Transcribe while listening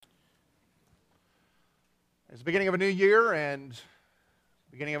It's the beginning of a new year and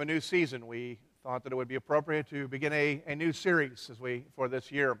beginning of a new season. We thought that it would be appropriate to begin a new series for this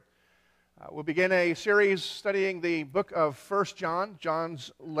year. We'll begin a series studying the book of 1 John,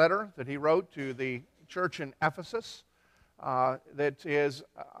 John's letter that he wrote to the church in Ephesus. That is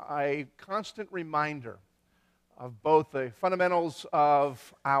a constant reminder of both the fundamentals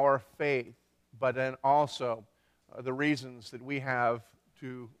of our faith, but then also the reasons that we have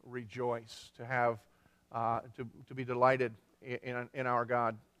to rejoice, to have to be delighted in our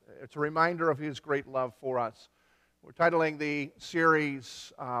God. It's a reminder of His great love for us. We're titling the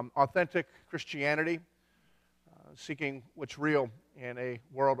series Authentic Christianity, Seeking What's Real in a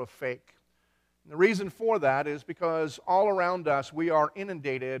World of Fake. And the reason for that is because all around us we are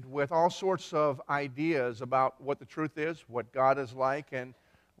inundated with all sorts of ideas about what the truth is, what God is like, and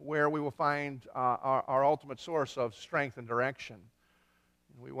where we will find our ultimate source of strength and direction.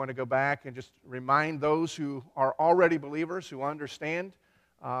 We want to go back and just remind those who are already believers, who understand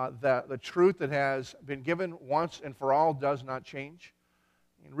that the truth that has been given once and for all does not change.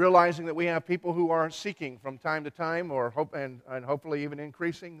 And realizing that we have people who are seeking from time to time, or hopefully even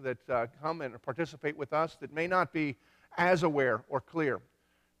increasing, that come and participate with us that may not be as aware or clear.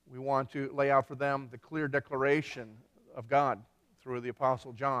 We want to lay out for them the clear declaration of God through the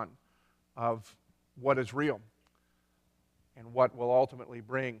Apostle John of what is real and what will ultimately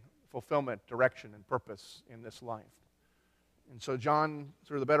bring fulfillment, direction, and purpose in this life. And so John,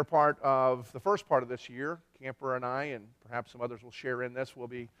 through the better part of the first part of this year, Camper and I, and perhaps some others will share in this, will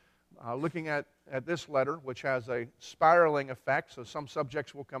be looking at this letter, which has a spiraling effect, so some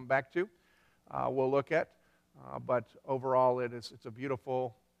subjects we'll come back to, we'll look at, but overall it's a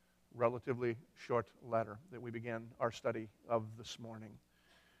beautiful, relatively short letter that we begin our study of this morning.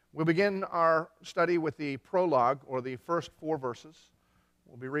 We'll begin our study with the prologue, or the first 4 verses.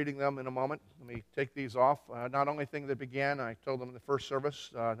 We'll be reading them in a moment. Let me take these off. Not only thing that began, I told them in the first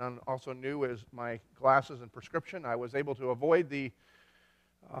service, also new is my glasses and prescription. I was able to avoid the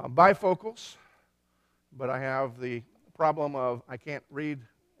bifocals, but I have the problem of I can't read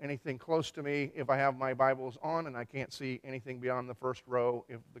anything close to me if I have my Bibles on, and I can't see anything beyond the first row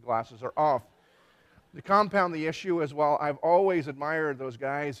if the glasses are off. To compound the issue as well, I've always admired those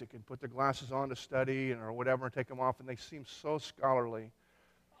guys that can put their glasses on to study or whatever and take them off, and they seem so scholarly.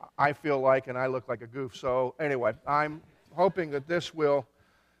 I feel like, and I look like a goof. So anyway, I'm hoping that this will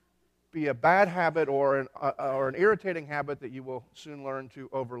be a bad habit or an irritating habit that you will soon learn to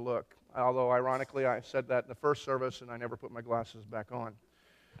overlook. Although, ironically, I said that in the first service, and I never put my glasses back on,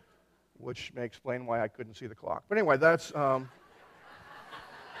 which may explain why I couldn't see the clock. But anyway, that's...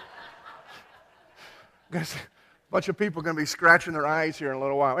 a bunch of people are going to be scratching their eyes here in a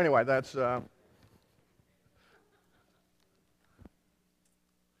little while. Anyway, that's... 1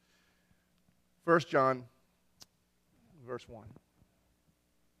 John, verse 1.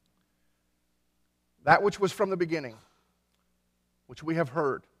 That which was from the beginning, which we have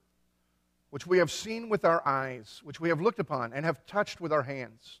heard, which we have seen with our eyes, which we have looked upon and have touched with our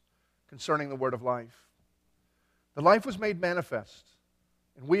hands, concerning the word of life. The life was made manifest,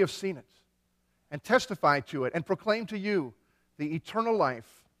 and we have seen it, and testified to it, and proclaimed to you the eternal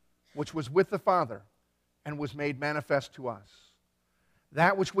life which was with the Father and was made manifest to us.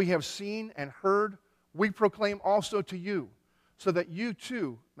 That which we have seen and heard, we proclaim also to you, so that you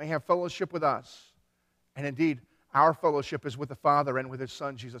too may have fellowship with us. And indeed, our fellowship is with the Father and with His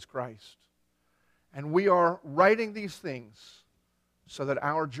Son, Jesus Christ. And we are writing these things so that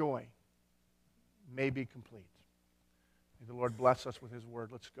our joy may be complete. May the Lord bless us with His word.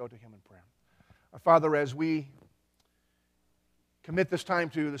 Let's go to Him in prayer. Our Father, as we commit this time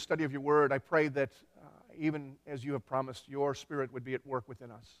to the study of your word, I pray that even as you have promised, your Spirit would be at work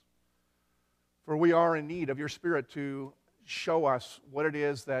within us. For we are in need of your Spirit to show us what it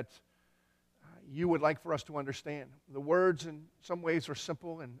is that you would like for us to understand. The words in some ways are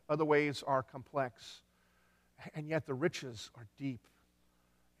simple and other ways are complex, and yet the riches are deep.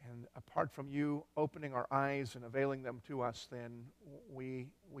 And apart from you opening our eyes and availing them to us, then we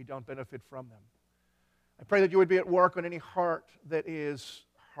don't benefit from them. I pray that you would be at work on any heart that is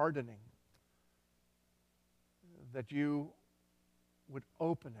hardening, that you would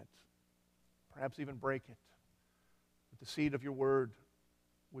open it, perhaps even break it, that the seed of your word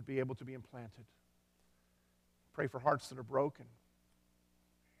would be able to be implanted. Pray for hearts that are broken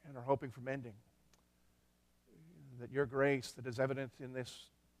and are hoping for mending, that your grace that is evident in this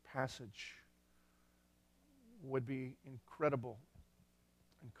passage would be incredible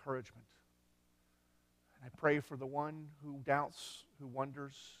encouragement. And I pray for the one who doubts, who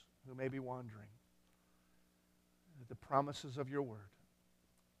wonders, who may be wandering, that the promises of your word,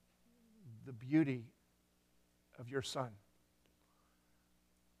 the beauty of your Son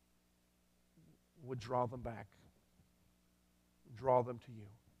would draw them back, draw them to you.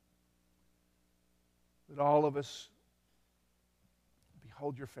 That all of us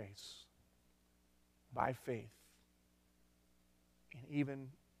behold your face by faith, and even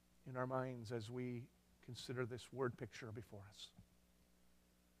in our minds as we consider this word picture before us.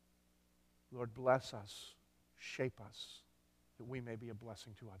 Lord, bless us, shape us, that we may be a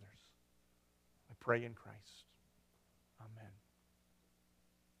blessing to others. I pray in Christ. Amen.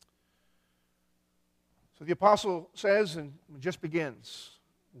 So the apostle says, and just begins,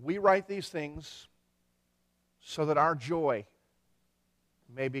 we write these things so that our joy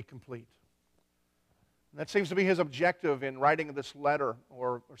may be complete. And that seems to be his objective in writing this letter,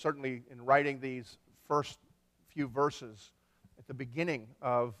 or certainly in writing these first few verses at the beginning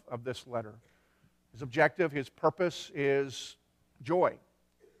of this letter. His objective, his purpose is joy,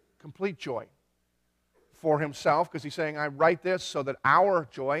 complete joy for himself, because he's saying, I write this so that our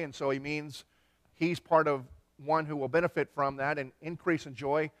joy, and so he means he's part of one who will benefit from that and increase in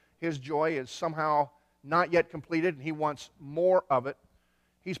joy. His joy is somehow not yet completed, and he wants more of it.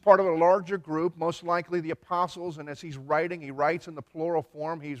 He's part of a larger group, most likely the apostles, and as he's writing, he writes in the plural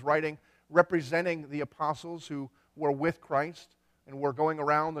form. He's writing representing the apostles who were with Christ and were going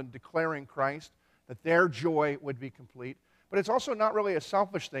around and declaring Christ, that their joy would be complete. But it's also not really a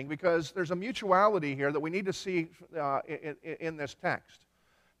selfish thing, because there's a mutuality here that we need to see in this text.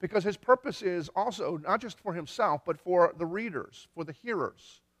 Because his purpose is also not just for himself, but for the readers, for the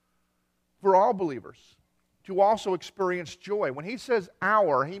hearers, for all believers, to also experience joy. When he says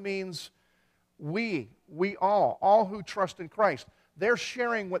our, he means we all who trust in Christ. They're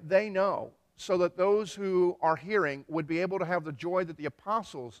sharing what they know so that those who are hearing would be able to have the joy that the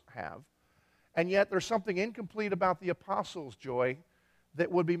apostles have. And yet there's something incomplete about the apostles' joy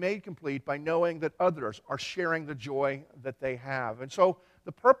that would be made complete by knowing that others are sharing the joy that they have. And so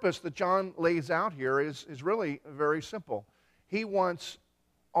the purpose that John lays out here is really very simple. He wants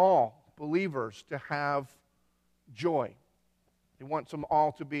all believers to have joy. He wants them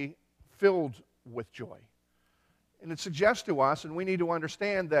all to be filled with joy. And it suggests to us, and we need to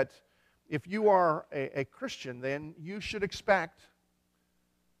understand, that if you are a Christian, then you should expect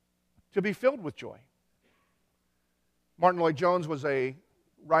to be filled with joy. Martin Lloyd-Jones was a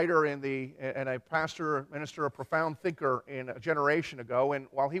writer and a pastor, minister, a profound thinker in a generation ago, and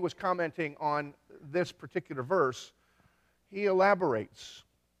while he was commenting on this particular verse, he elaborates.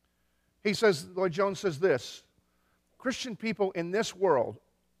 He says, Lloyd-Jones says this, Christian people in this world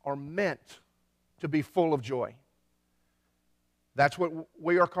are meant to be full of joy. That's what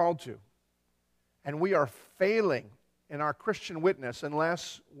we are called to. And we are failing in our Christian witness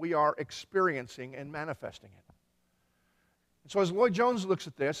unless we are experiencing and manifesting it. And so as Lloyd-Jones looks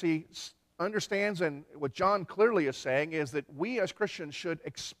at this, he understands, and what John clearly is saying is that we as Christians should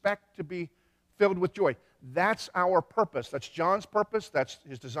expect to be filled with joy. That's our purpose. That's John's purpose. That's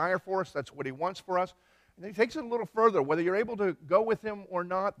his desire for us. That's what he wants for us. And he takes it a little further, whether you're able to go with him or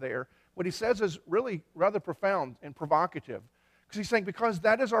not there. What he says is really rather profound and provocative. Because he's saying, because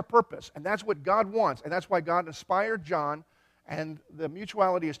that is our purpose, and that's what God wants, and that's why God inspired John, and the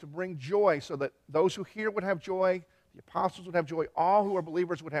mutuality is to bring joy so that those who hear would have joy, the apostles would have joy, all who are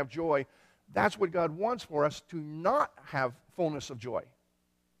believers would have joy. That's what God wants for us. To not have fullness of joy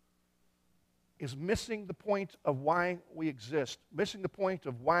is missing the point of why we exist, missing the point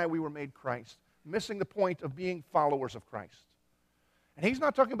of why we were made Christ, missing the point of being followers of Christ. And he's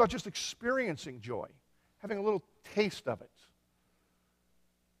not talking about just experiencing joy, having a little taste of it.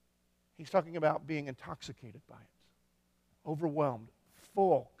 He's talking about being intoxicated by it, overwhelmed,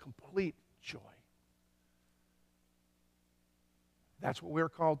 full, complete joy. That's what we're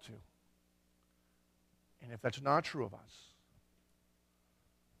called to. And if that's not true of us,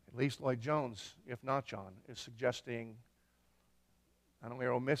 at least Lloyd-Jones, if not John, is suggesting not only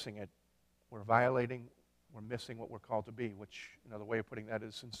are we missing it, we're violating, we're missing what we're called to be, which another way of putting that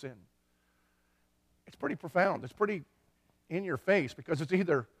is in sin. It's pretty profound. It's pretty in your face, because it's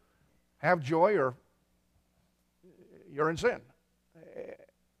either have joy or you're in sin,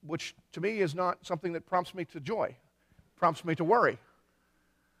 which to me is not something that prompts me to joy, prompts me to worry.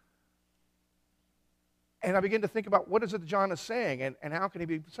 And I begin to think about what is it that John is saying, and how can he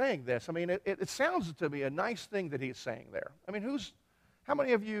be saying this? I mean, it sounds to me a nice thing that he's saying there. I mean, how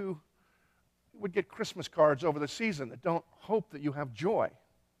many of you would get Christmas cards over the season that don't hope that you have joy?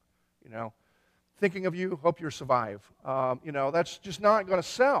 You know, thinking of you, hope you survive. That's just not going to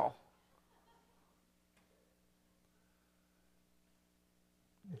sell.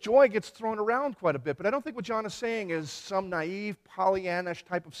 joy gets thrown around quite a bit, but I don't think what John is saying is some naive, Pollyannish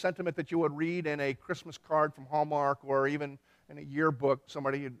type of sentiment that you would read in a Christmas card from Hallmark or even in a yearbook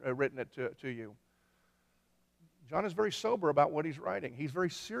somebody had written it to you. John is very sober about what he's writing. He's very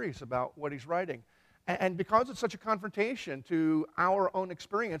serious about what he's writing. And because it's such a confrontation to our own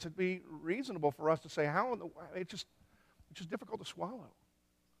experience, it'd be reasonable for us to say, it's just difficult to swallow.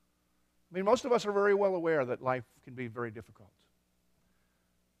 I mean, most of us are very well aware that life can be very difficult.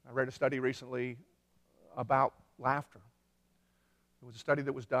 I read a study recently about laughter. It was a study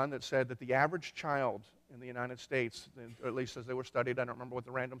that was done that said that the average child in the United States, or at least as they were studied, I don't remember what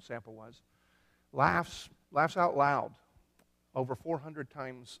the random sample was, laughs out loud over 400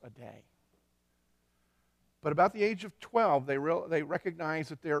 times a day. But about the age of 12, they recognize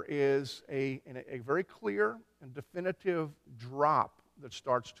that there is a very clear and definitive drop that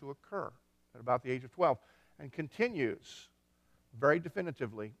starts to occur at about the age of 12 and continues very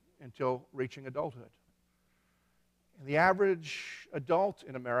definitively until reaching adulthood. And the average adult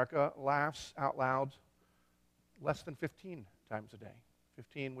in America laughs out loud less than 15 times a day.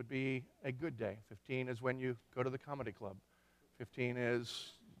 15 would be a good day. 15 is when you go to the comedy club. 15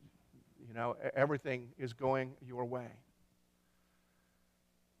 is, everything is going your way.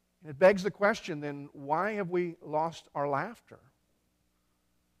 And it begs the question then, why have we lost our laughter?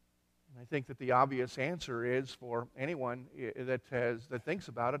 And I think that the obvious answer is, for anyone that thinks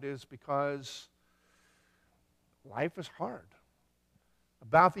about it, is because life is hard.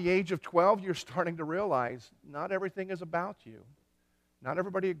 About the age of 12, you're starting to realize not everything is about you. Not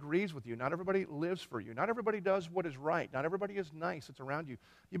everybody agrees with you. Not everybody lives for you. Not everybody does what is right. Not everybody is nice that's around you.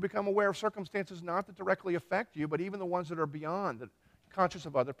 You become aware of circumstances not that directly affect you, but even the ones that are beyond, that conscious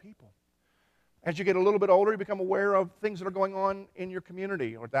of other people. As you get a little bit older, you become aware of things that are going on in your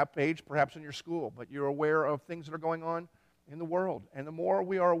community, or at that age, perhaps in your school, but you're aware of things that are going on in the world. And the more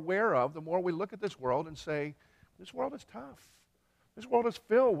we are aware of, the more we look at this world and say, this world is tough. This world is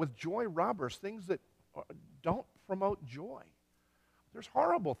filled with joy robbers, things that don't promote joy. There's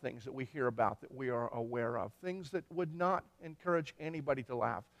horrible things that we hear about that we are aware of, things that would not encourage anybody to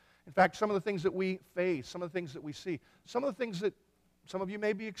laugh. In fact, some of the things that we face, some of the things that we see, some of the things that some of you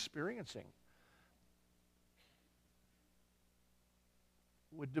may be experiencing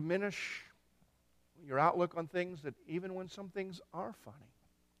would diminish your outlook on things that even when some things are funny,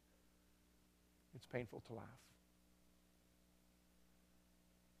 it's painful to laugh.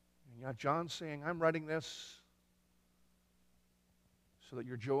 And yet John's saying, I'm writing this so that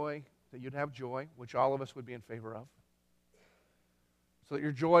you'd have joy, which all of us would be in favor of. So that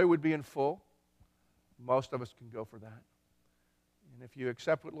your joy would be in full. Most of us can go for that. And if you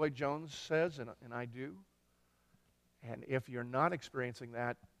accept what Lloyd Jones says, and I do, and if you're not experiencing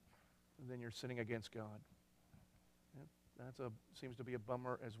that, then you're sinning against God. That seems to be a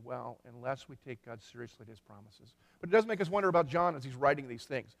bummer as well, unless we take God seriously to His promises. But it does make us wonder about John as he's writing these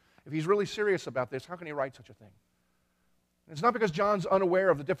things. If he's really serious about this, how can he write such a thing? It's not because John's unaware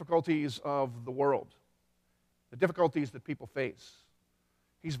of the difficulties of the world, the difficulties that people face.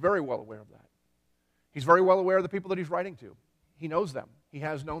 He's very well aware of that. He's very well aware of the people that he's writing to. He knows them. He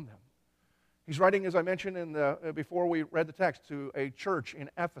has known them. He's writing, as I mentioned before we read the text, to a church in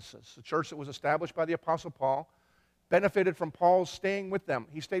Ephesus, a church that was established by the Apostle Paul, benefited from Paul's staying with them.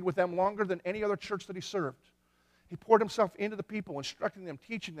 He stayed with them longer than any other church that he served. He poured himself into the people, instructing them,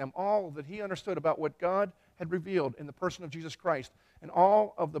 teaching them all that he understood about what God had revealed in the person of Jesus Christ and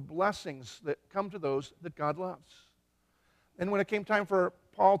all of the blessings that come to those that God loves. And when it came time for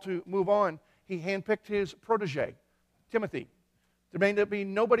Paul to move on, he handpicked his protege, Timothy. There may be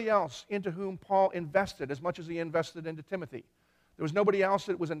nobody else into whom Paul invested as much as he invested into Timothy. There was nobody else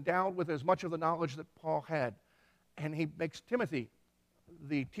that was endowed with as much of the knowledge that Paul had. And he makes Timothy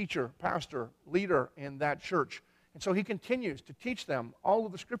the teacher, pastor, leader in that church. And so he continues to teach them all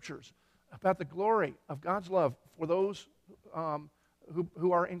of the scriptures about the glory of God's love for those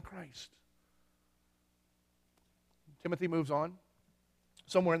who are in Christ. Timothy moves on.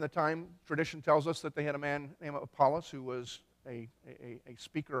 Somewhere in the time, tradition tells us that they had a man named Apollos who was a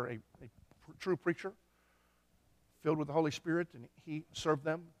speaker, a true preacher, filled with the Holy Spirit, and he served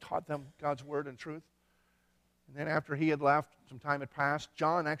them, taught them God's word and truth. And then after he had left, some time had passed,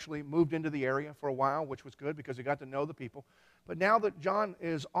 John actually moved into the area for a while, which was good because he got to know the people. But now that John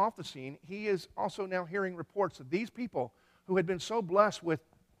is off the scene, he is also now hearing reports that these people who had been so blessed with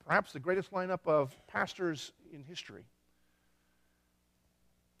perhaps the greatest lineup of pastors in history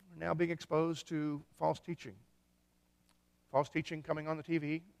are now being exposed to false teaching. False teaching coming on the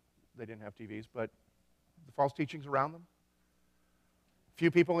TV. They didn't have TVs, but the false teachings around them. Few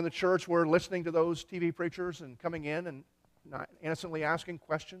people in the church were listening to those TV preachers and coming in and not innocently asking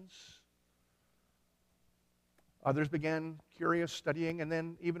questions. Others began curious, studying, and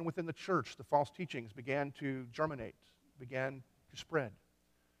then even within the church, the false teachings began to germinate, began to spread.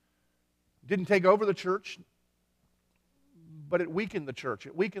 It didn't take over the church, but it weakened the church.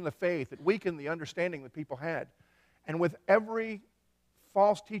 It weakened the faith. It weakened the understanding that people had. And with every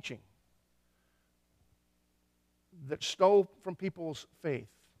false teaching that stole from people's faith,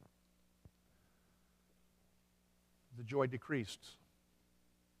 the joy decreased.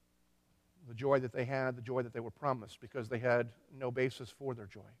 The joy that they had, the joy that they were promised, because they had no basis for their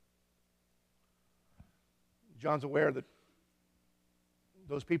joy. John's aware that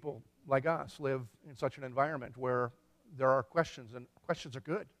those people, like us, live in such an environment where there are questions, and questions are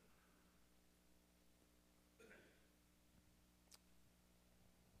good.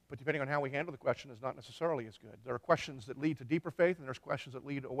 But depending on how we handle the question is not necessarily as good. There are questions that lead to deeper faith, and there's questions that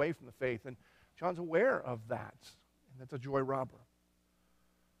lead away from the faith. And John's aware of that, and that's a joy robber.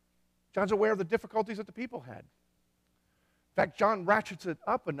 John's aware of the difficulties that the people had. In fact, John ratchets it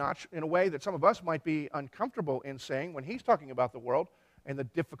up a notch in a way that some of us might be uncomfortable in saying when he's talking about the world and the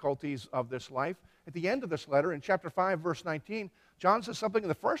difficulties of this life. At the end of this letter, in chapter 5, verse 19, John says something in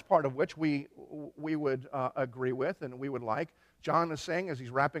the first part of which we would agree with and we would like. John is saying, as he's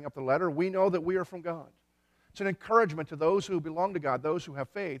wrapping up the letter, we know that we are from God. It's an encouragement to those who belong to God, those who have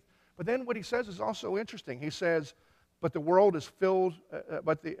faith. But then what he says is also interesting. He says, but the world is filled,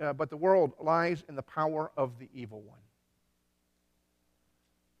 but the world lies in the power of the evil one.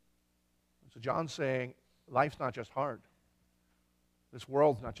 So John's saying, life's not just hard. This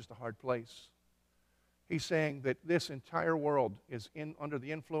world's not just a hard place. He's saying that this entire world is under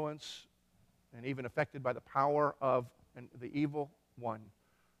the influence and even affected by the power of the evil one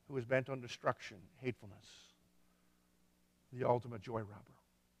who is bent on destruction, hatefulness, the ultimate joy robber.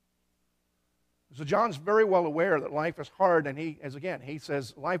 So John's very well aware that life is hard, and he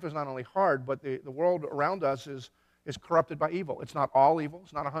says life is not only hard, but the world around us is corrupted by evil. It's not all evil.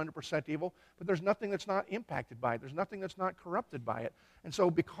 It's not 100% evil, but there's nothing that's not impacted by it. There's nothing that's not corrupted by it. And so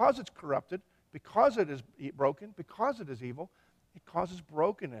because it's corrupted, because it is broken, because it is evil, it causes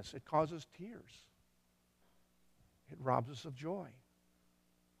brokenness. It causes tears. It robs us of joy.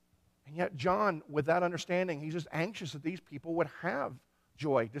 And yet John, with that understanding, he's just anxious that these people would have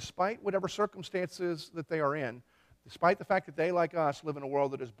joy, despite whatever circumstances that they are in, despite the fact that they, like us, live in a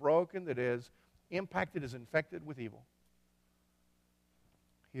world that is broken, that is impacted, is infected with evil.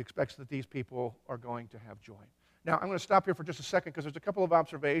 He expects that these people are going to have joy. Now, I'm going to stop here for just a second because there's a couple of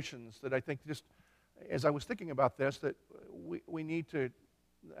observations that I think just, as I was thinking about this, that we need to,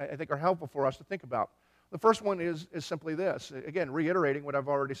 I think are helpful for us to think about. The first one is simply this, again, reiterating what I've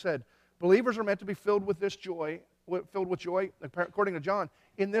already said. Believers are meant to be filled with this joy, according to John,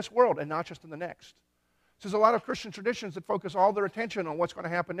 in this world and not just in the next. So there's a lot of Christian traditions that focus all their attention on what's going to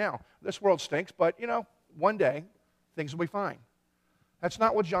happen now. This world stinks, but, one day things will be fine. That's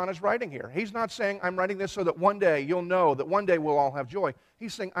not what John is writing here. He's not saying, I'm writing this so that one day you'll know that one day we'll all have joy.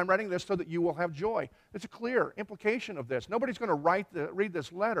 He's saying, I'm writing this so that you will have joy. There's a clear implication of this. Nobody's going to read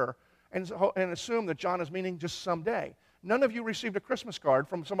this letter and assume that John is meaning just someday. None of you received a Christmas card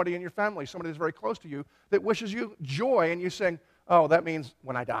from somebody in your family, somebody that's very close to you, that wishes you joy, and you saying, oh, that means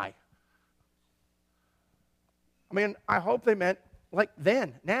when I die. I mean, I hope they meant like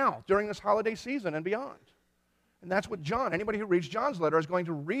then, now, during this holiday season and beyond. And that's what John, anybody who reads John's letter is going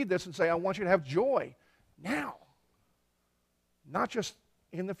to read this and say, I want you to have joy now, not just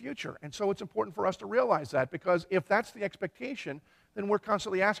in the future. And so it's important for us to realize that, because if that's the expectation, then we're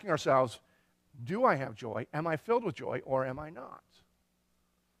constantly asking ourselves, do I have joy? Am I filled with joy, or am I not?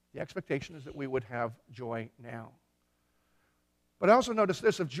 The expectation is that we would have joy now. But I also notice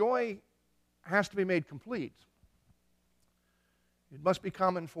this, if joy has to be made complete, it must be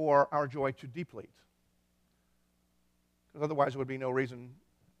common for our joy to deplete. Because otherwise there would be no reason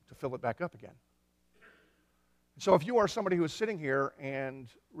to fill it back up again. So if you are somebody who is sitting here and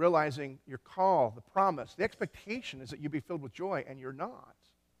realizing your call, the promise, the expectation is that you be filled with joy, and you're not,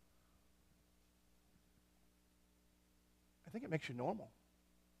 I think it makes you normal.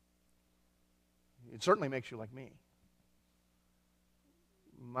 It certainly makes you like me.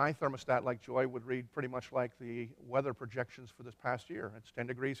 My thermostat, like joy, would read pretty much like the weather projections for this past year. It's 10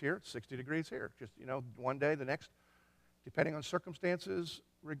 degrees here, it's 60 degrees here. Just, one day, the next, depending on circumstances,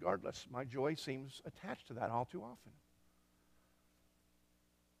 regardless. My joy seems attached to that all too often.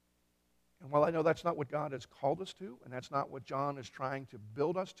 And while I know that's not what God has called us to, and that's not what John is trying to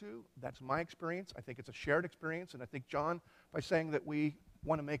build us to, that's my experience. I think it's a shared experience, and I think John, by saying that we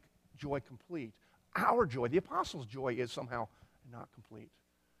want to make joy complete, our joy, the apostles' joy, is somehow not complete.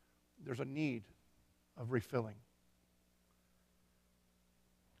 There's a need of refilling.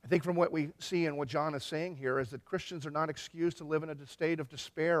 I think from what we see and what John is saying here is that Christians are not excused to live in a state of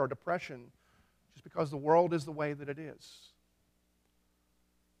despair or depression just because the world is the way that it is.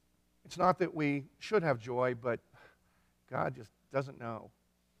 It's not that we should have joy, but God just doesn't know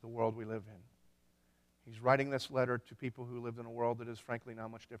the world we live in. He's writing this letter to people who live in a world that is frankly not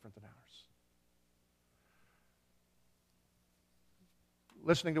much different than ours.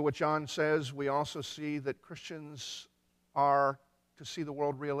 Listening to what John says, we also see that Christians are to see the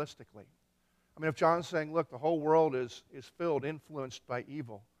world realistically. I mean, if John's saying, look, the whole world is filled, influenced by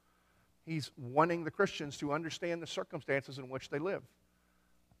evil, he's wanting the Christians to understand the circumstances in which they live.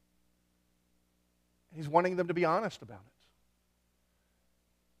 He's wanting them to be honest about it.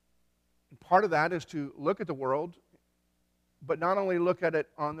 And part of that is to look at the world, but not only look at it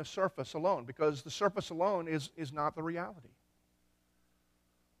on the surface alone, because the surface alone is not the reality.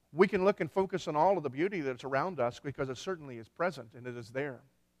 We can look and focus on all of the beauty that's around us because it certainly is present and it is there,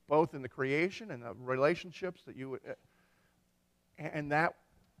 both in the creation and the relationships that you would, and that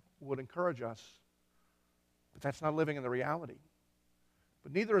would encourage us. But that's not living in the reality.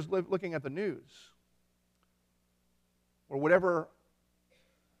 But neither is looking at the news or whatever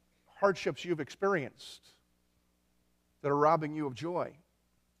hardships you've experienced that are robbing you of joy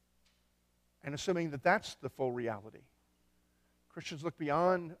and assuming that that's the full reality. Christians look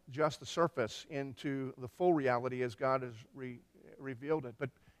beyond just the surface into the full reality as God has revealed it. But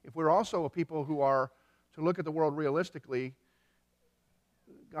if we're also a people who are to look at the world realistically,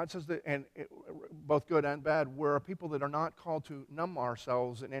 God says that, and both good and bad, we're a people that are not called to numb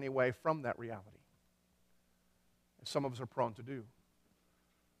ourselves in any way from that reality, as some of us are prone to do.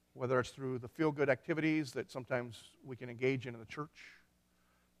 Whether it's through the feel-good activities that sometimes we can engage in the church,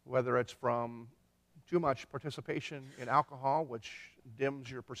 whether it's from too much participation in alcohol, which dims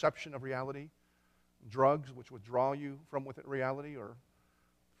your perception of reality, drugs, which withdraw you from within reality, or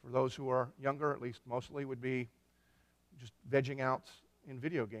for those who are younger, at least mostly, would be just vegging out in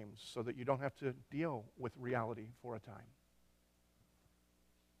video games so that you don't have to deal with reality for a time.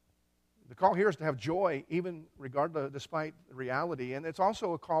 The call here is to have joy, even despite reality, and it's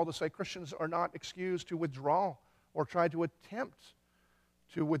also a call to say Christians are not excused to withdraw or try to attempt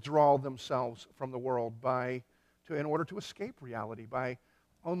to withdraw themselves from the world in order to escape reality by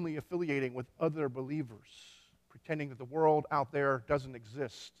only affiliating with other believers, pretending that the world out there doesn't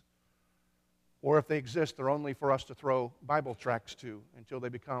exist. Or if they exist, they're only for us to throw Bible tracts to until they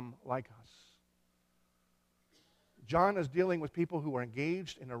become like us. John is dealing with people who are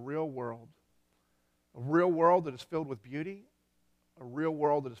engaged in a real world that is filled with beauty, a real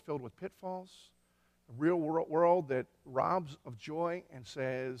world that is filled with pitfalls, a real world that robs of joy and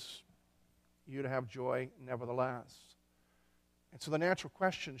says, you to have joy nevertheless. And so the natural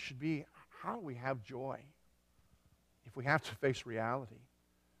question should be, how do we have joy if we have to face reality?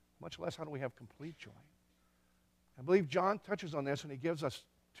 Much less, how do we have complete joy? I believe John touches on this, and he gives us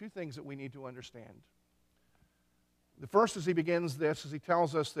two things that we need to understand. The first, as he begins this, is he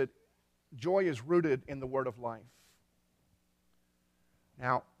tells us that joy is rooted in the word of life.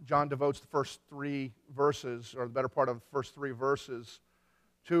 Now, John devotes the first three verses, or the better part of the first three verses,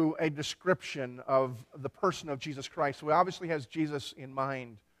 to a description of the person of Jesus Christ. So he obviously has Jesus in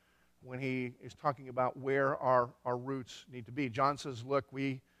mind when he is talking about where our roots need to be. John says, look,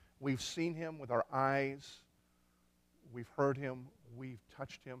 we've seen him with our eyes, we've heard him, we've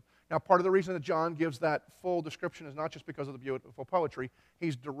touched him. Now, part of the reason that John gives that full description is not just because of the beautiful poetry.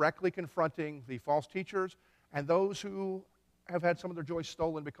 He's directly confronting the false teachers and those who have had some of their joy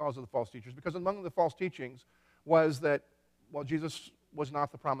stolen because of the false teachers. Because among the false teachings was that, well, Jesus was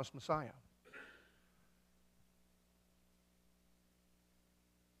not the promised Messiah.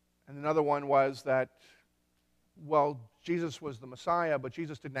 And another one was that, well, Jesus was the Messiah, but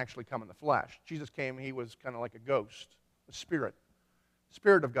Jesus didn't actually come in the flesh. Jesus came, he was kind of like a ghost, a spirit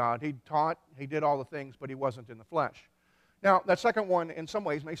of God. He taught, he did all the things, but he wasn't in the flesh. Now, that second one, in some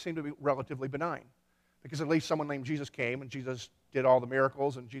ways, may seem to be relatively benign, because at least someone named Jesus came, and Jesus did all the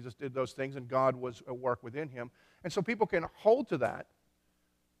miracles, and Jesus did those things, and God was at work within him. And so people can hold to that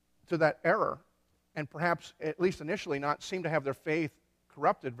error, and perhaps, at least initially, not seem to have their faith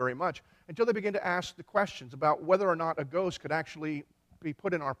corrupted very much, until they begin to ask the questions about whether or not a ghost could actually be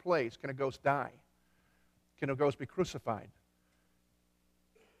put in our place. Can a ghost die? Can a ghost be crucified?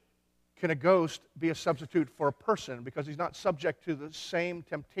 Can a ghost be a substitute for a person because he's not subject to the same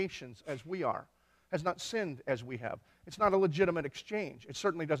temptations as we are, has not sinned as we have? It's not a legitimate exchange. It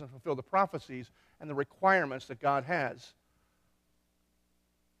certainly doesn't fulfill the prophecies and the requirements that God has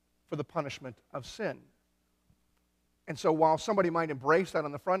for the punishment of sin. And so while somebody might embrace that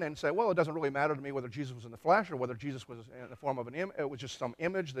on the front end and say, well, it doesn't really matter to me whether Jesus was in the flesh or whether Jesus was in the form of an image, it was just some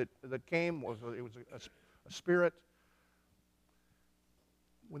image that came, it was a spirit.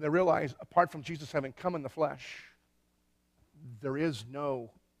 When they realize, apart from Jesus having come in the flesh, there is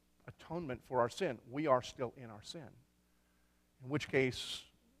no atonement for our sin. We are still in our sin. In which case,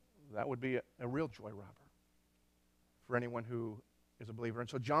 that would be a real joy robber for anyone who is a believer. And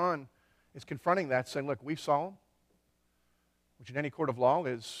so John is confronting that, saying, look, we saw him, which in any court of law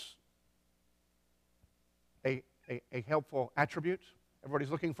is a helpful attribute.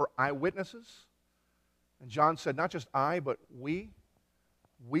 Everybody's looking for eyewitnesses. And John said, not just I, but we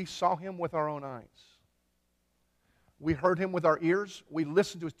saw him with our own eyes. We heard him with our ears. We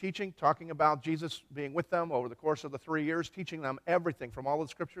listened to his teaching, talking about Jesus being with them over the course of the 3 years, teaching them everything from all of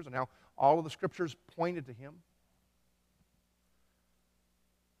the Scriptures and how all of the Scriptures pointed to him.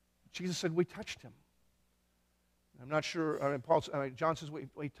 Jesus said, we touched him. I'm not sure, John says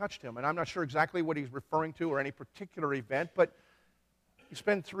we touched him, and I'm not sure exactly what he's referring to or any particular event, but you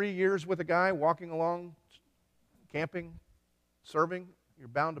spend 3 years with a guy walking along, camping, serving, you're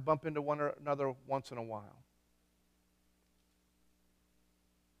bound to bump into one another once in a while.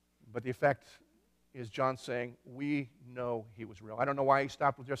 But the effect is John saying, we know he was real. I don't know why he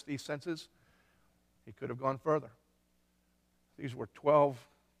stopped with just these senses. He could have gone further. These were 12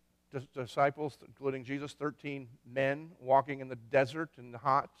 disciples, including Jesus, 13 men walking in the desert in the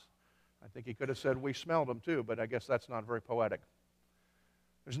hot. I think he could have said, we smelled them too, but I guess that's not very poetic.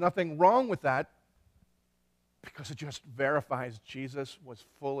 There's nothing wrong with that because it just verifies Jesus was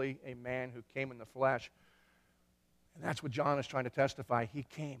fully a man who came in the flesh. And that's what John is trying to testify. He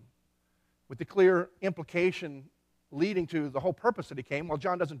came with the clear implication leading to the whole purpose that he came. Well,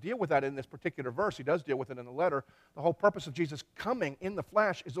 John doesn't deal with that in this particular verse. He does deal with it in the letter. The whole purpose of Jesus coming in the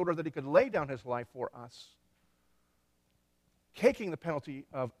flesh is in order that he could lay down his life for us, taking the penalty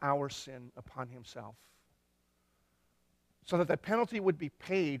of our sin upon himself, so that that penalty would be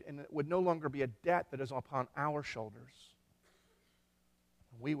paid and it would no longer be a debt that is upon our shoulders.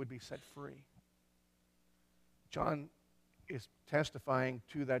 We would be set free. John is testifying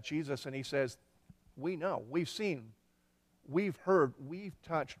to that Jesus, and he says, we know, we've seen, we've heard, we've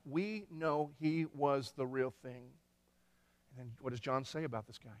touched, we know he was the real thing. And then what does John say about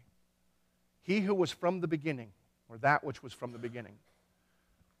this guy? He who was from the beginning, or that which was from the beginning.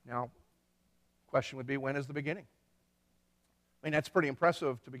 Now, the question would be, when is the beginning? I mean, that's pretty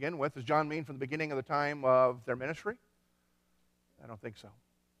impressive to begin with. Does John mean from the beginning of the time of their ministry? I don't think so.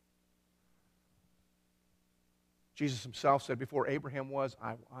 Jesus himself said, before Abraham was,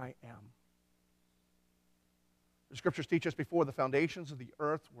 I am. The Scriptures teach us before the foundations of the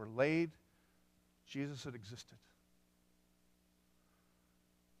earth were laid, Jesus had existed.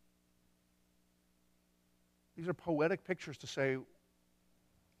 These are poetic pictures to say,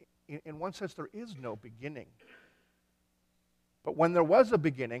 in one sense, there is no beginning. But when there was a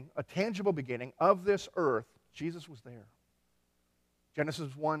beginning, a tangible beginning of this earth, Jesus was there.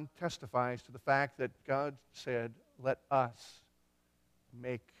 Genesis 1 testifies to the fact that God said, let us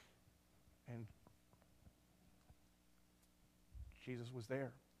make, and Jesus was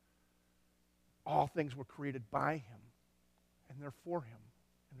there. All things were created by him, and they're for him,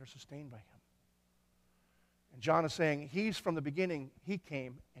 and they're sustained by him. And John is saying, he's from the beginning, he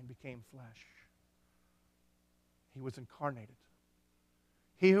came and became flesh. He was incarnated.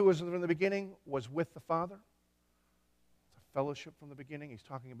 He who was from the beginning was with the Father. It's a fellowship from the beginning. He's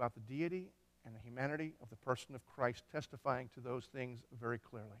talking about the deity and the humanity of the person of Christ, testifying to those things very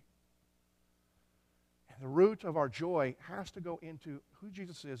clearly. And the root of our joy has to go into who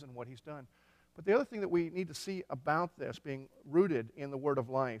Jesus is and what he's done. But the other thing that we need to see about this, being rooted in the Word of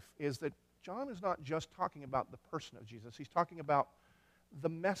life, is that John is not just talking about the person of Jesus. He's talking about the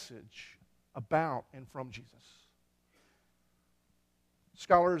message about and from Jesus.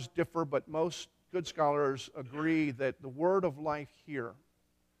 Scholars differ, but most good scholars agree that the word of life here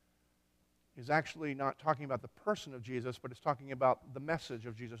is actually not talking about the person of Jesus, but it's talking about the message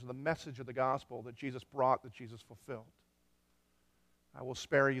of Jesus, the message of the gospel that Jesus brought, that Jesus fulfilled. I will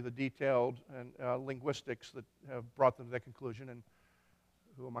spare you the detailed and linguistics that have brought them to that conclusion, and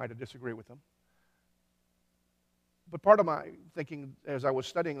who am I to disagree with them? But part of my thinking as I was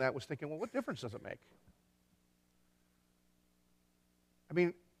studying that was thinking, well, what difference does it make? I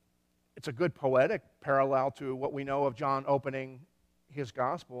mean, it's a good poetic parallel to what we know of John opening his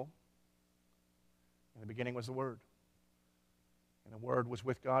gospel. In the beginning was the Word. And the Word was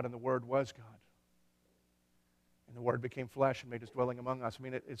with God, and the Word was God. And the Word became flesh and made his dwelling among us. I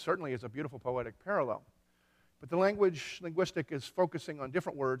mean, it certainly is a beautiful poetic parallel. But the linguistic is focusing on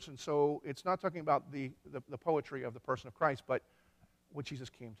different words, and so it's not talking about the poetry of the person of Christ, but what Jesus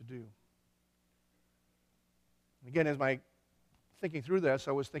came to do. Again, as my thinking through this,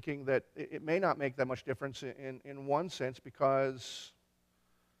 I was thinking that it may not make that much difference in one sense, because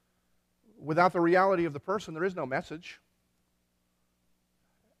without the reality of the person, there is no message.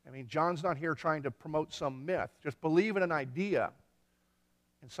 I mean, John's not here trying to promote some myth. Just believe in an idea,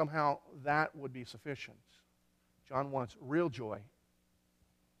 and somehow that would be sufficient. John wants real joy,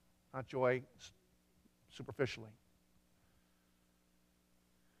 not joy superficially.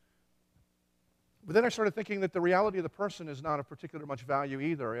 But then I started thinking that the reality of the person is not of particular much value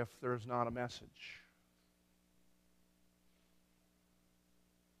either if there's not a message.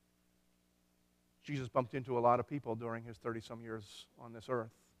 Jesus bumped into a lot of people during his 30-some years on this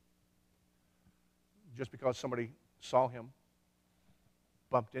earth. Just because somebody saw him,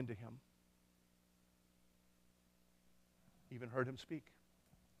 bumped into him, even heard him speak,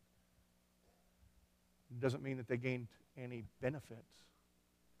 doesn't mean that they gained any benefit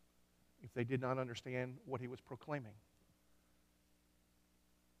if they did not understand what he was proclaiming.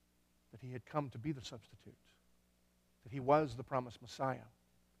 That he had come to be the substitute. That he was the promised Messiah.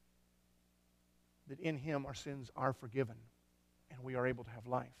 That in him our sins are forgiven and we are able to have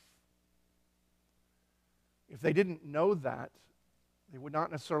life. If they didn't know that, they would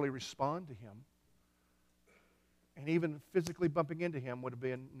not necessarily respond to him. And even physically bumping into him would have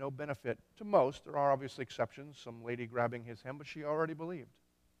been no benefit to most. There are obviously exceptions. Some lady grabbing his hem, but she already believed.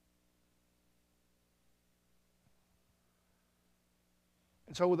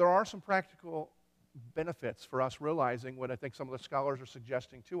 And so there are some practical benefits for us realizing what I think some of the scholars are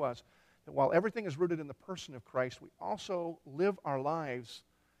suggesting to us, that while everything is rooted in the person of Christ, we also live our lives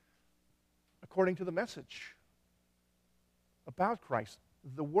according to the message about Christ,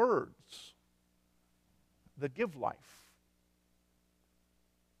 the words that give life.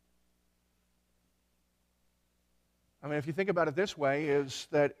 I mean, if you think about it this way, is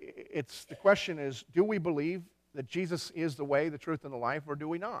that the question is, do we believe that Jesus is the way, the truth, and the life, or do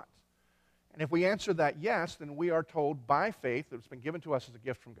we not? And if we answer that yes, then we are told by faith that it's been given to us as a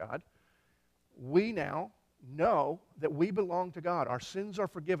gift from God. We now know that we belong to God. Our sins are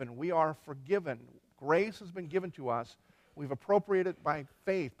forgiven. We are forgiven. Grace has been given to us. We've appropriated it by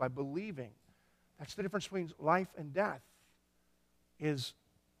faith, by believing. That's the difference between life and death, is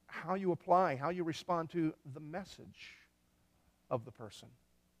how you apply, how you respond to the message of the person.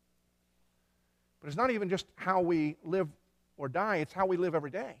 But it's not even just how we live or die, it's how we live every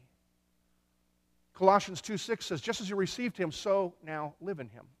day. Colossians 2:6 says, just as you received him, so now live in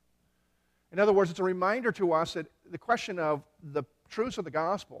him. In other words, it's a reminder to us that the question of the truths of the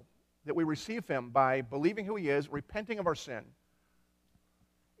gospel, that we receive him by believing who he is, repenting of our sin,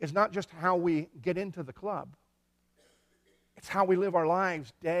 is not just how we get into the club. It's how we live our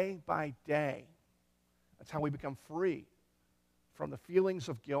lives day by day. That's how we become free from the feelings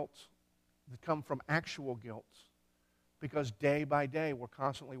of guilt that come from actual guilt. Because day by day, we're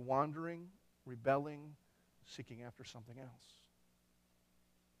constantly wandering, rebelling, seeking after something else.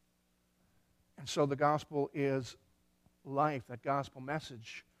 And so the gospel is life. That gospel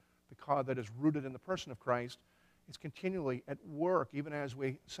message, because that is rooted in the person of Christ, is continually at work, even as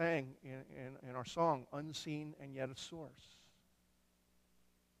we sang in our song, unseen and yet a source,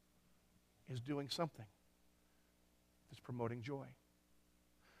 is doing something that's promoting joy.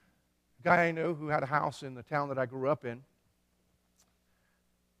 A guy I knew who had a house in the town that I grew up in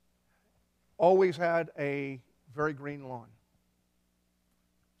always had a very green lawn.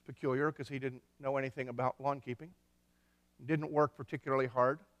 It's peculiar because he didn't know anything about lawn keeping. He didn't work particularly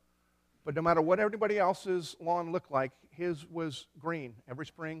hard. But no matter what everybody else's lawn looked like, his was green every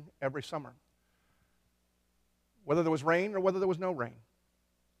spring, every summer. Whether there was rain or whether there was no rain.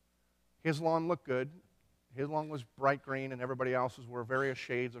 His lawn looked good. His lawn was bright green, and everybody else's were various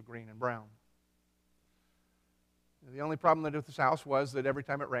shades of green and brown. The only problem that with this house was that every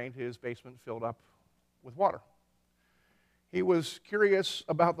time it rained, his basement filled up with water. He was curious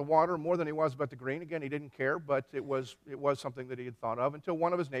about the water more than he was about the green. Again, he didn't care, but it was something that he had thought of until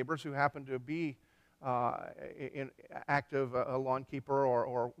one of his neighbors, who happened to be active, a lawn keeper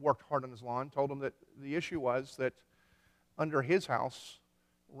or worked hard on his lawn, told him that the issue was that under his house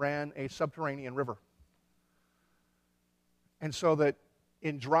ran a subterranean river. And so that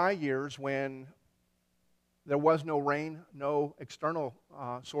in dry years, when there was no rain, no external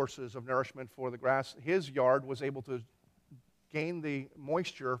sources of nourishment for the grass, his yard was able to gain the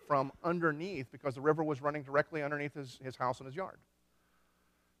moisture from underneath because the river was running directly underneath his house and his yard,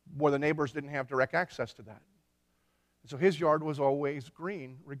 where the neighbors didn't have direct access to that. So his yard was always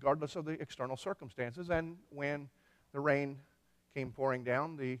green, regardless of the external circumstances. And when the rain came pouring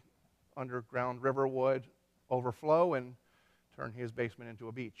down, the underground river would overflow and turn his basement into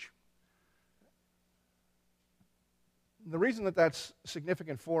a beach. The reason that that's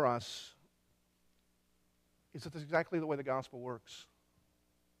significant for us is that that's exactly the way the gospel works.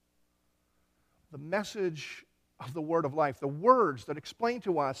 The message of the word of life, the words that explain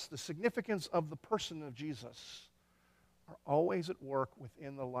to us the significance of the person of Jesus, are always at work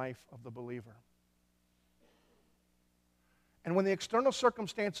within the life of the believer. And when the external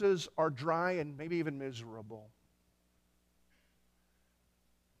circumstances are dry and maybe even miserable,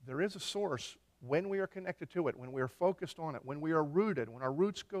 there is a source when we are connected to it, when we are focused on it, when we are rooted, when our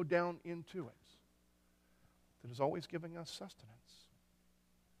roots go down into it, that is always giving us sustenance.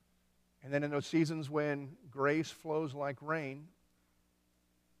 And then in those seasons when grace flows like rain,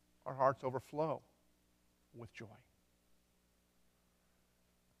 our hearts overflow with joy.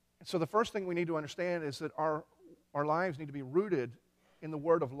 And so the first thing we need to understand is that our lives need to be rooted in the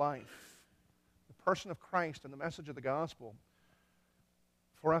word of life, the person of Christ and the message of the gospel,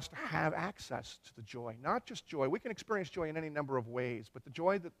 for us to have access to the joy. Not just joy. We can experience joy in any number of ways, but the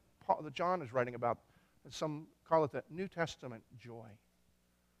joy that John is writing about, some call it the New Testament joy.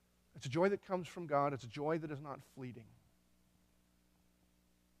 It's a joy that comes from God. It's a joy that is not fleeting,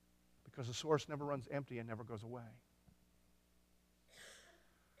 because the source never runs empty and never goes away.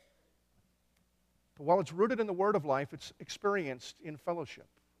 But while it's rooted in the word of life, it's experienced in fellowship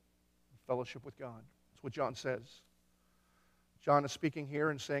with God. That's what John says. John is speaking here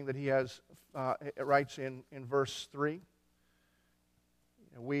and saying that he has, it writes in verse 3,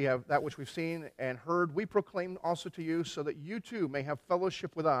 we have that which we've seen and heard, we proclaim also to you, so that you too may have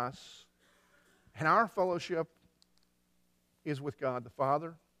fellowship with us. And our fellowship is with God the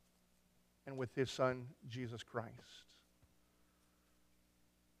Father and with his Son, Jesus Christ.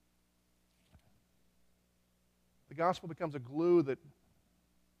 The gospel becomes a glue that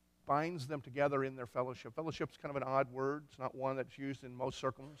binds them together in their fellowship. Fellowship is kind of an odd word. It's not one that's used in most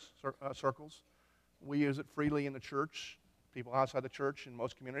circles. We use it freely in the church. People outside the church in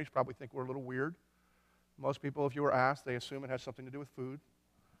most communities probably think we're a little weird. Most people, if you were asked, they assume it has something to do with food.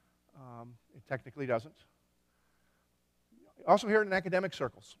 It technically doesn't. Also here in academic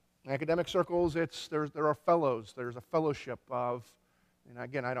circles. In academic circles, there are fellows. There's a fellowship of, and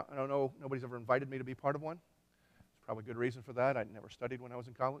again, I don't know, nobody's ever invited me to be part of one. Probably a good reason for that. I never studied when I was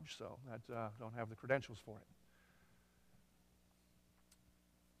in college, so I don't have the credentials for it.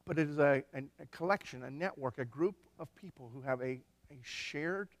 But it is a collection, a network, a group of people who have a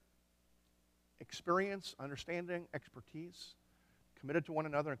shared experience, understanding, expertise, committed to one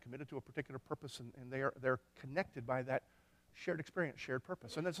another and committed to a particular purpose, and they're connected by that shared experience, shared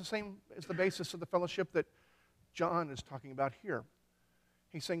purpose. And it's the same as the basis of the fellowship that John is talking about here.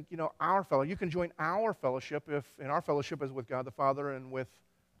 He's saying, you can join our fellowship and our fellowship is with God the Father and with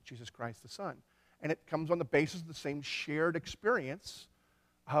Jesus Christ the Son. And it comes on the basis of the same shared experience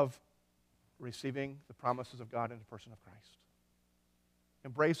of receiving the promises of God in the person of Christ.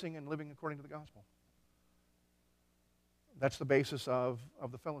 Embracing and living according to the gospel. That's the basis of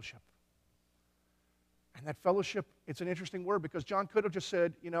the fellowship. And that fellowship, it's an interesting word because John could have just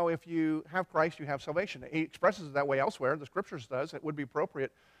said, if you have Christ, you have salvation. He expresses it that way elsewhere. The Scriptures does. It would be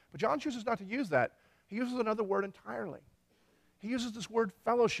appropriate. But John chooses not to use that. He uses another word entirely. He uses this word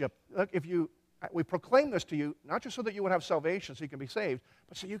fellowship. Look, we proclaim this to you, not just so that you would have salvation so you can be saved,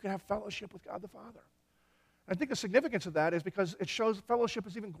 but so you can have fellowship with God the Father. And I think the significance of that is because it shows fellowship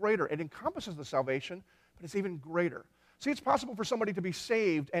is even greater. It encompasses the salvation, but it's even greater. See, it's possible for somebody to be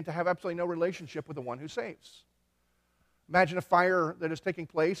saved and to have absolutely no relationship with the one who saves. Imagine a fire that is taking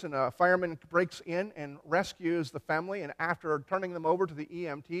place and a fireman breaks in and rescues the family, and after turning them over to the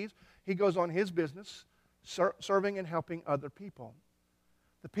EMTs, he goes on his business, serving and helping other people.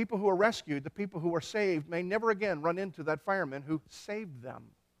 The people who are rescued, the people who are saved, may never again run into that fireman who saved them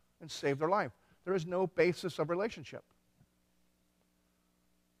and saved their life. There is no basis of relationship.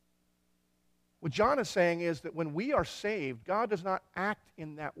 What John is saying is that when we are saved, God does not act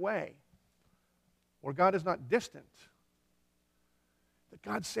in that way, or God is not distant. That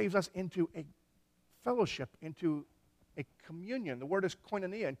God saves us into a fellowship, into a communion. The word is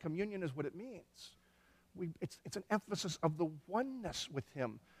koinonia, and communion is what it means. It's an emphasis of the oneness with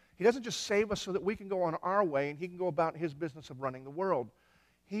Him. He doesn't just save us so that we can go on our way and He can go about His business of running the world.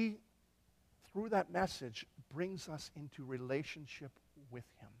 He, through that message, brings us into relationship with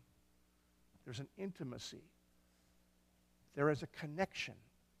Him. There's an intimacy. There is a connection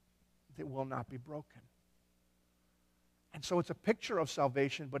that will not be broken. And so it's a picture of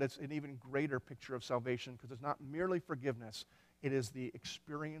salvation, but it's an even greater picture of salvation because it's not merely forgiveness. It is the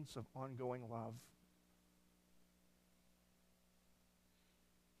experience of ongoing love.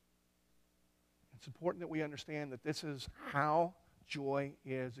 It's important that we understand that this is how joy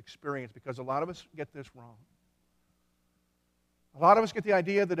is experienced, because a lot of us get this wrong. A lot of us get the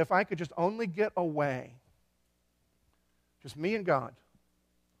idea that if I could just only get away, just me and God,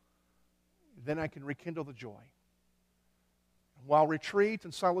 then I can rekindle the joy. While retreat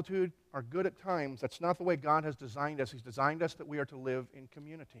and solitude are good at times, that's not the way God has designed us. He's designed us that we are to live in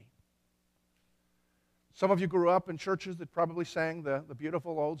community. Some of you grew up in churches that probably sang the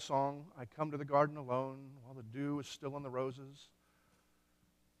beautiful old song, I come to the garden alone while the dew is still on the roses.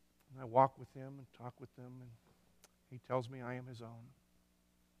 And I walk with him and talk with them, and he tells me I am his own.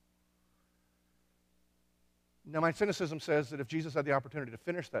 Now, my cynicism says that if Jesus had the opportunity to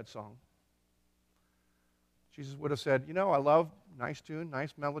finish that song, Jesus would have said, you know, I love nice tune,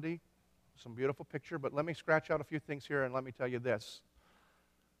 nice melody, some beautiful picture, but let me scratch out a few things here and let me tell you this.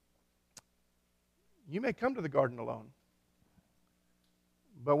 You may come to the garden alone,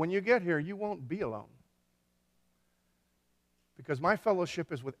 but when you get here, you won't be alone. Because my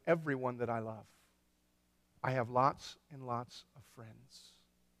fellowship is with everyone that I love. I have lots and lots of friends.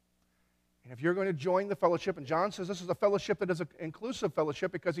 And if you're going to join the fellowship, and John says this is a fellowship that is an inclusive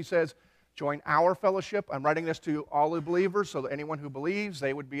fellowship because he says, join our fellowship. I'm writing this to all the believers so that anyone who believes,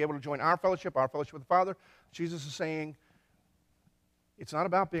 they would be able to join our fellowship with the Father. Jesus is saying, it's not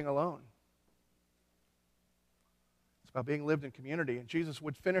about being alone. It's about being lived in community. And Jesus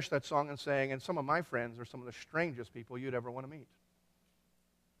would finish that song and saying, and some of my friends are some of the strangest people you'd ever want to meet.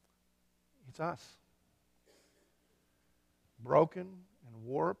 It's us. Broken and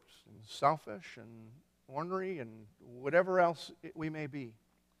warped and selfish and ornery and whatever else we may be.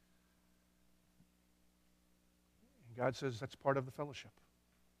 And God says that's part of the fellowship.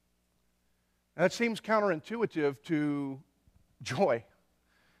 Now, that seems counterintuitive to joy,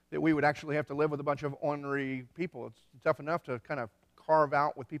 that we would actually have to live with a bunch of ornery people. It's tough enough to kind of carve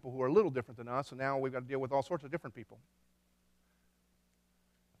out with people who are a little different than us, and now we've got to deal with all sorts of different people.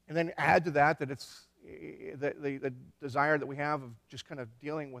 And then add to that it's the desire that we have of just kind of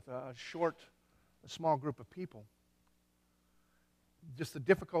dealing with a small group of people. Just the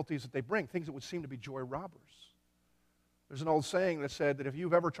difficulties that they bring, things that would seem to be joy robbers. There's an old saying that said that if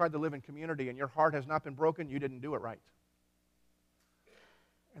you've ever tried to live in community and your heart has not been broken, you didn't do it right.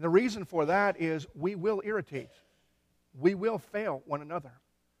 And the reason for that is we will irritate. We will fail one another.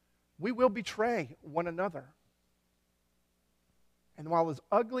 We will betray one another. And while as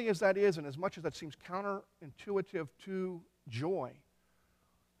ugly as that is, and as much as that seems counterintuitive to joy,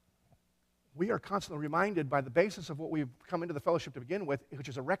 we are constantly reminded by the basis of what we've come into the fellowship to begin with, which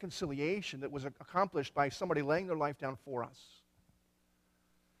is a reconciliation that was accomplished by somebody laying their life down for us.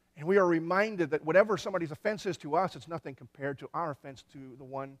 And we are reminded that whatever somebody's offense is to us, it's nothing compared to our offense to the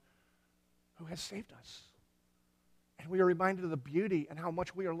one who has saved us. And we are reminded of the beauty and how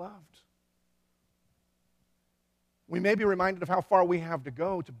much we are loved. We may be reminded of how far we have to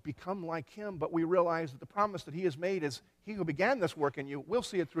go to become like him, but we realize that the promise that he has made is he who began this work in you will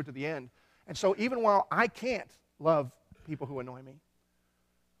see it through to the end. And so even while I can't love people who annoy me,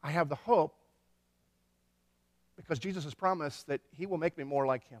 I have the hope because Jesus has promised that he will make me more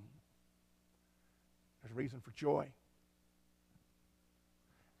like him. There's reason for joy.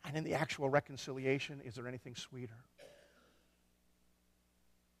 And in the actual reconciliation, is there anything sweeter?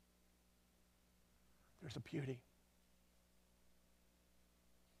 There's a beauty.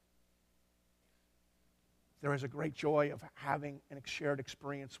 There is a great joy of having a shared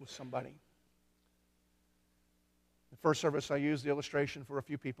experience with somebody. The first service, I used the illustration for a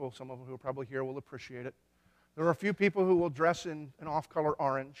few people. Some of them who are probably here will appreciate it. There are a few people who will dress in an off-color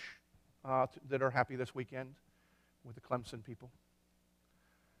orange that are happy this weekend with the Clemson people.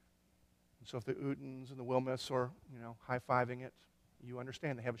 And so if the Utons and the Wilmets are, high-fiving it, you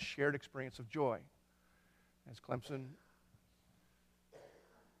understand they have a shared experience of joy. As Clemson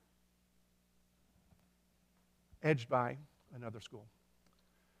edged by another school.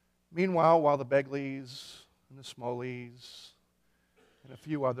 Meanwhile, while the Begleys and the Smoleys and a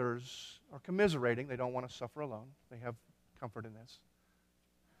few others are commiserating, they don't want to suffer alone. They have comfort in this.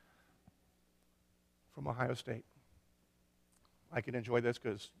 From Ohio State. I could enjoy this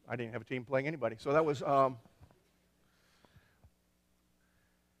because I didn't have a team playing anybody. So that was,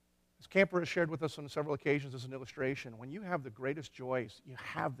 this camper has shared with us on several occasions as an illustration. When you have the greatest joys, you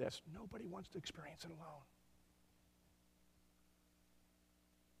have this. Nobody wants to experience it alone.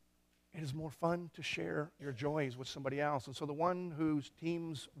 It is more fun to share your joys with somebody else. And so the one whose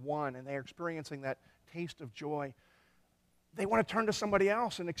teams won and they're experiencing that taste of joy, they want to turn to somebody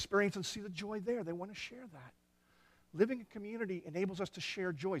else and experience and see the joy there. They want to share that. Living in community enables us to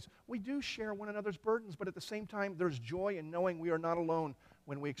share joys. We do share one another's burdens, but at the same time, there's joy in knowing we are not alone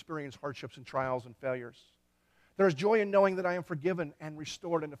when we experience hardships and trials and failures. There is joy in knowing that I am forgiven and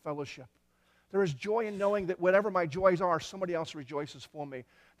restored into fellowship. There is joy in knowing that whatever my joys are, somebody else rejoices for me.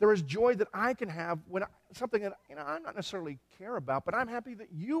 There is joy that I can have when something that I'm not necessarily care about, but I'm happy that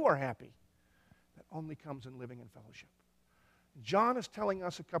you are happy. That only comes in living in fellowship. John is telling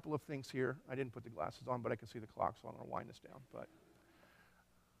us a couple of things here. I didn't put the glasses on, but I can see the clock, so I'm going to wind this down. But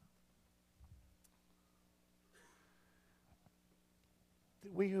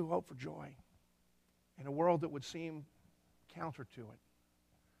that we who hope for joy in a world that would seem counter to it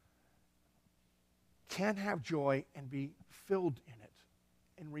can have joy and be filled in it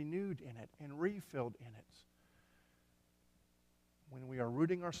and renewed in it and refilled in it when we are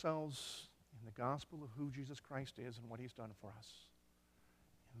rooting ourselves in the gospel of who Jesus Christ is and what he's done for us,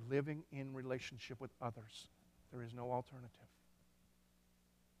 and living in relationship with others. There is no alternative.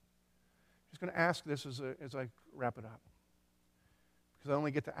 I'm just going to ask this as I wrap it up, because I only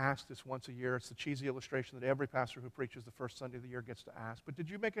get to ask this once a year. It's the cheesy illustration that every pastor who preaches the first Sunday of the year gets to ask. But did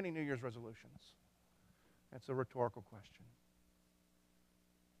you make any New Year's resolutions? That's a rhetorical question.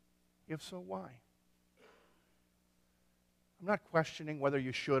 If so, why? I'm not questioning whether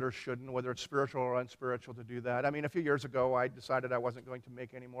you should or shouldn't, whether it's spiritual or unspiritual to do that. I mean, a few years ago, I decided I wasn't going to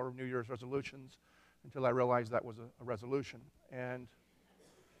make any more New Year's resolutions until I realized that was a resolution. And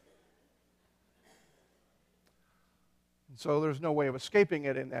so there's no way of escaping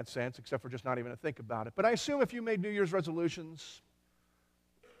it in that sense, except for just not even to think about it. But I assume if you made New Year's resolutions,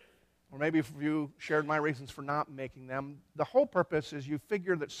 or maybe if you shared my reasons for not making them, the whole purpose is you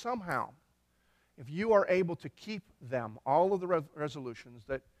figure that somehow, if you are able to keep them, all of the resolutions,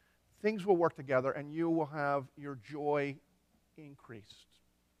 that things will work together and you will have your joy increased.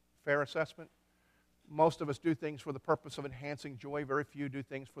 Fair assessment? Most of us do things for the purpose of enhancing joy. Very few do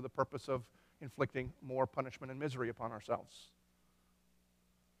things for the purpose of inflicting more punishment and misery upon ourselves.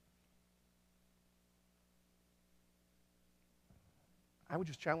 I would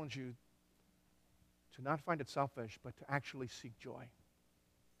just challenge you to not find it selfish, but to actually seek joy.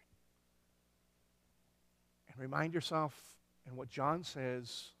 And remind yourself, and what John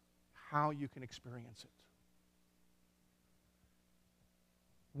says, how you can experience it.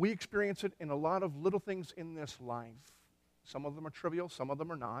 We experience it in a lot of little things in this life. Some of them are trivial, some of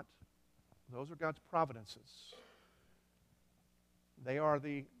them are not. Those are God's providences. They are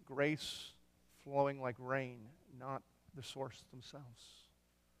the grace flowing like rain, not the source themselves.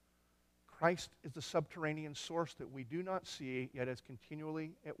 Christ is the subterranean source that we do not see, yet is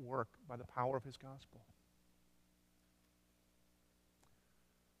continually at work by the power of his gospel.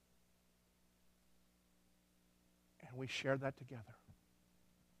 And we share that together.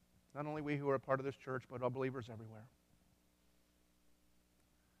 Not only we who are a part of this church, but all believers everywhere.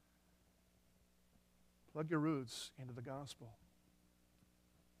 Plug your roots into the gospel.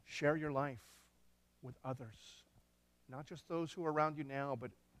 Share your life with others. Not just those who are around you now,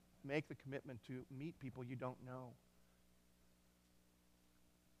 but make the commitment to meet people you don't know.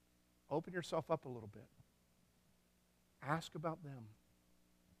 Open yourself up a little bit. Ask about them.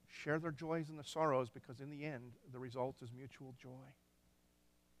 Share their joys and their sorrows, because in the end, the result is mutual joy.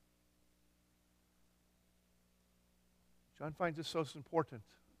 John finds this so important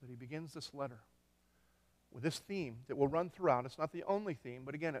that he begins this letter with this theme that will run throughout. It's not the only theme,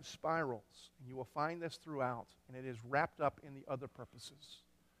 but again, it spirals. And you will find this throughout, and it is wrapped up in the other purposes.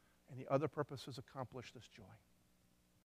 And the other purposes accomplish this joy.